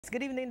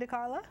Good evening, De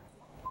Carla.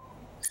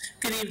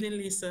 Good evening,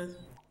 Lisa.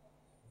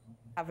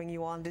 Having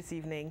you on this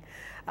evening.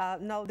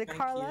 Now, De Thank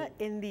Carla,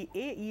 you. in the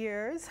 8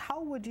 years,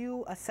 how would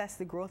you assess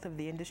the growth of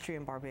the industry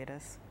in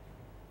Barbados?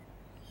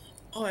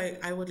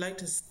 I would like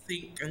to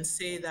think and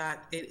say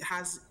that it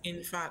has,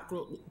 in fact,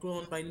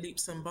 grown by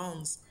leaps and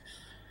bounds.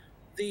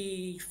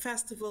 The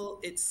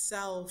festival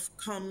itself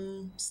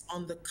comes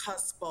on the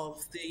cusp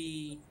of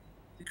the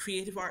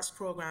creative arts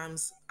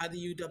programs at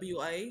the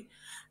UWI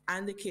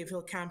and the Cave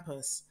Hill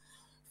campus.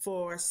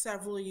 For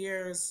several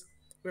years,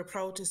 we're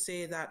proud to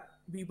say that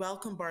we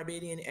welcome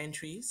Barbadian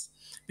entries.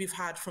 We've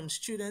had from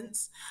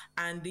students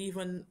and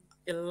even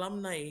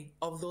alumni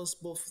of those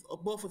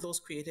both of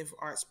those creative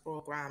arts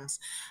programs.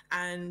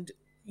 And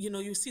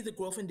you see the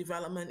growth and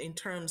development in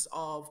terms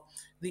of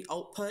the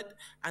output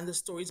and the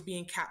stories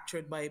being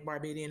captured by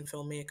Barbadian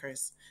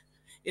filmmakers.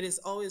 It is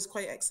always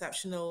quite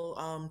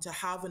exceptional to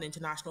have an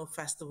international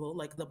festival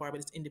like the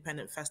Barbados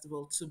Independent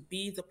Festival to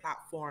be the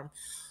platform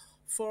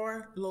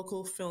for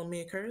local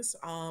filmmakers,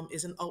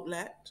 is an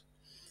outlet.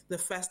 The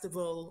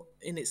festival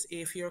in its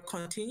eighth year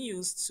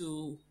continues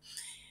to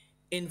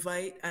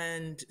invite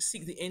and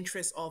seek the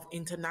interest of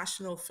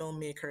international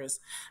filmmakers.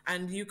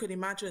 And you could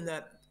imagine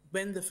that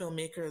when the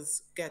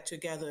filmmakers get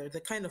together,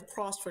 the kind of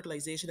cross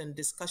fertilization and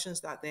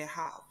discussions that they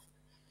have.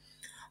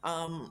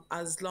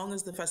 As long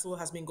as the festival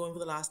has been going for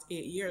the last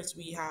 8 years,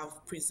 we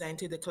have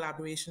presented a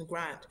collaboration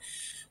grant,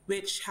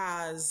 which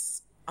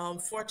has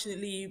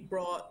fortunately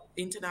brought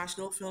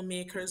international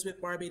filmmakers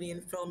with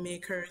Barbadian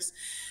filmmakers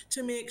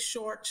to make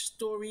short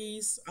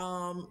stories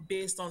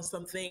based on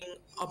something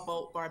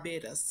about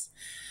Barbados.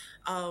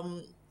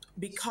 Um,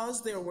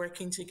 because they're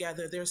working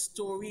together, their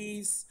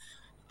stories,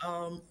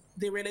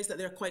 they realize that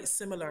they're quite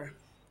similar,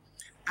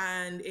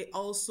 and it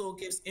also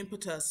gives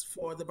impetus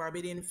for the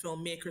Barbadian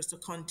filmmakers to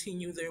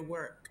continue their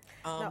work,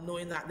 Now,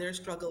 knowing that their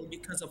struggle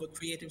because of a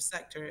creative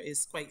sector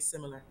is quite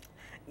similar.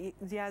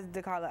 yes,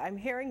 De Carla, I'm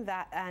hearing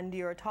that, and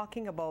you're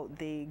talking about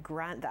the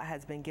grant that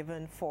has been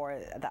given for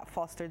that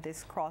fostered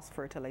this cross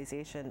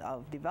fertilization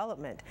of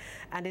development.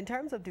 And in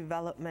terms of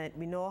development,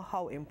 we know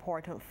how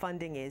important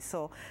funding is.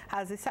 So,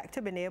 has the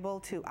sector been able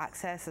to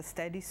access a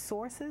steady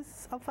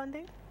sources of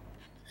funding?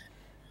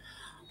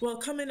 Well,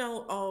 coming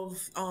out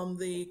of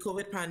the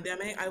COVID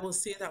pandemic, I will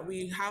say that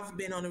we have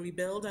been on a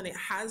rebuild, and it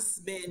has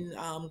been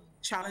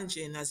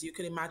challenging, as you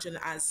can imagine,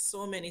 as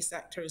so many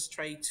sectors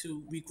try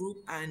to regroup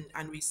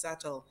and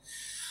resettle.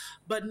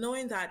 But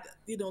knowing that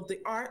the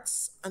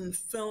arts and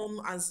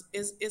film as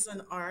is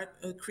an art,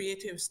 a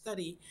creative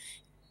study,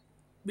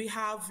 we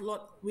have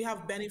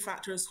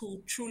benefactors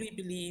who truly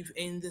believe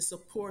in the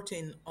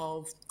supporting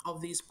of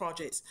these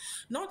projects,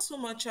 not so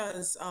much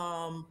as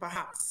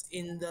perhaps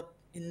in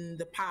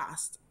the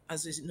past,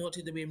 as is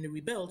noted that we're in the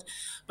rebuild,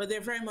 but they're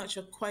very much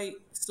quite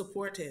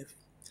supportive.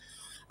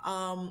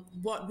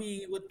 What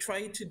we would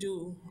try to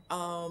do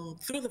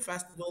through the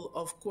festival,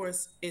 of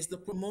course, is the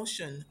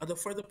promotion, or the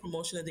further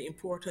promotion of the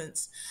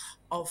importance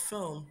of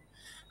film.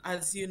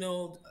 As you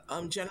know,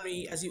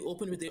 generally, as you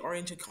open with the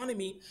orange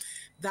economy,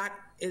 that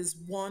is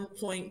one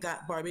point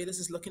that Barbados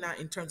is looking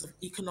at in terms of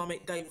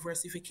economic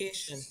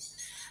diversification.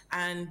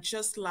 And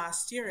just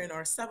last year, in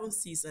our seventh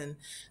season,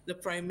 the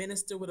Prime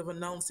Minister would have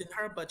announced in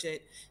her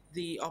budget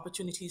the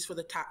opportunities for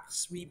the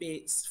tax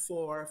rebates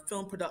for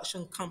film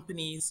production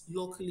companies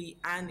locally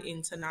and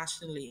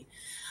internationally.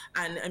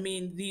 And I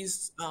mean,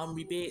 these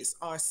rebates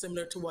are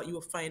similar to what you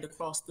will find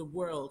across the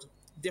world.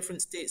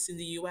 Different states in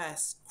the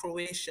US,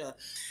 Croatia,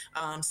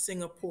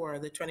 Singapore,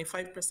 the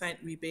 25%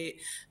 rebate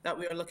that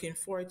we are looking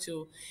forward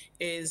to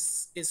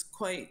is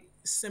quite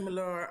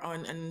similar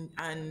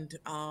and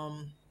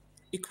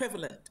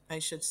equivalent, I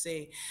should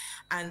say,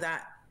 and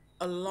that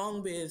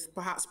along with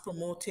perhaps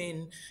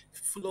promoting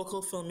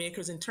local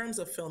filmmakers in terms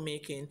of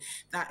filmmaking,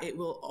 that it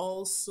will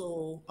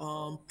also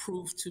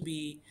prove to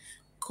be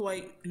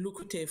quite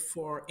lucrative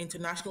for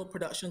international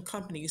production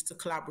companies to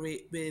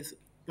collaborate with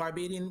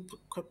Barbadian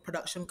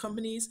production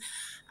companies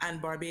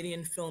and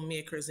Barbadian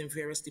filmmakers in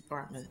various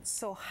departments.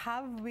 So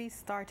have we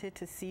started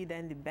to see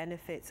then the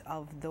benefits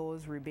of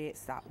those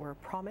rebates that were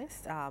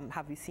promised?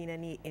 Have you seen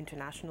any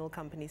international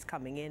companies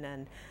coming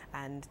in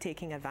and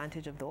taking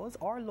advantage of those,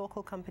 or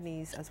local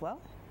companies as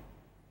well?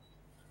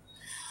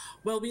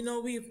 Well, we know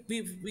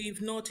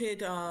we've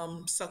noted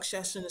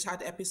Succession has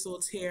had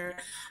episodes here,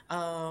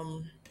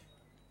 um,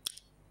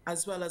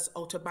 as well as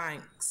Outer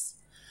Banks.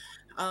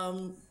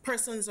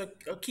 Persons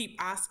keep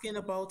asking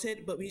about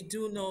it, but we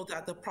do know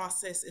that the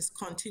process is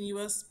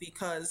continuous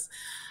because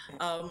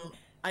um,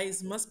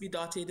 I's must be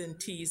dotted and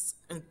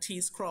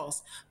T's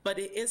crossed. But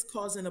it is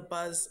causing a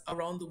buzz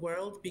around the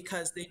world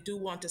because they do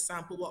want to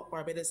sample what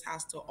Barbados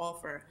has to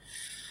offer.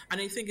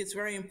 And I think it's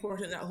very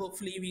important that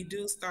hopefully we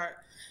do start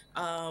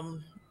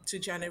to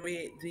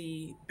generate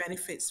the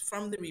benefits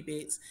from the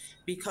rebates,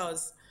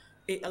 because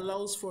it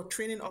allows for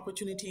training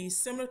opportunities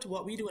similar to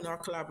what we do in our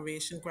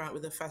collaboration grant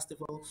with the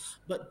festival,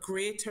 but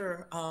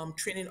greater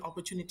training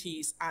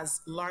opportunities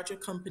as larger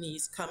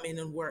companies come in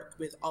and work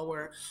with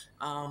our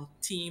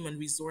team and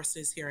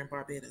resources here in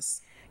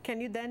Barbados. Can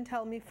you then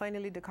tell me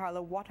finally, De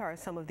Carla, what are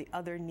some of the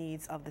other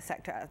needs of the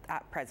sector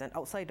at present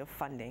outside of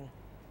funding?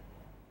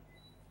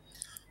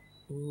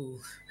 Ooh,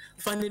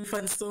 funding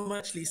funds so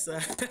much,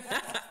 Lisa.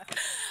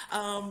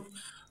 um,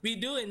 we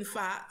do, in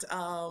fact,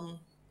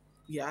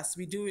 yes,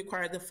 we do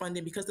require the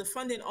funding because the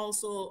funding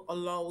also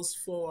allows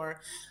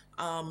for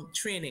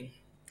training,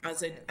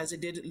 as I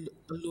did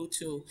allude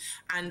to,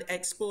 and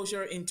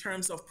exposure in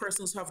terms of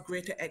persons who have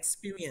greater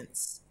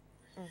experience.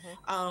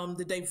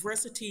 The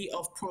diversity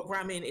of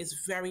programming is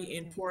very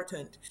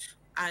important.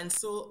 And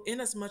so, in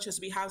as much as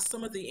we have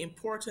some of the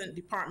important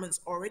departments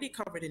already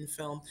covered in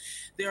film,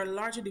 there are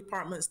larger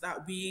departments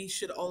that we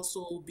should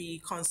also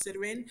be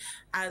considering,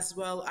 as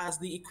well as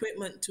the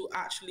equipment to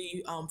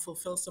actually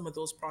fulfill some of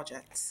those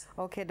projects.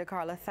 Okay, De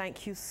Carla,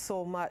 thank you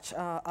so much.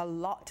 A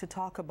lot to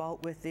talk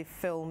about with the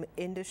film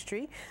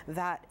industry.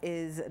 That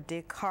is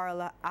De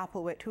Carla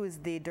Applewhaite, who is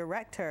the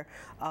director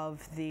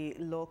of the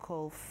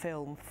local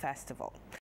film festival.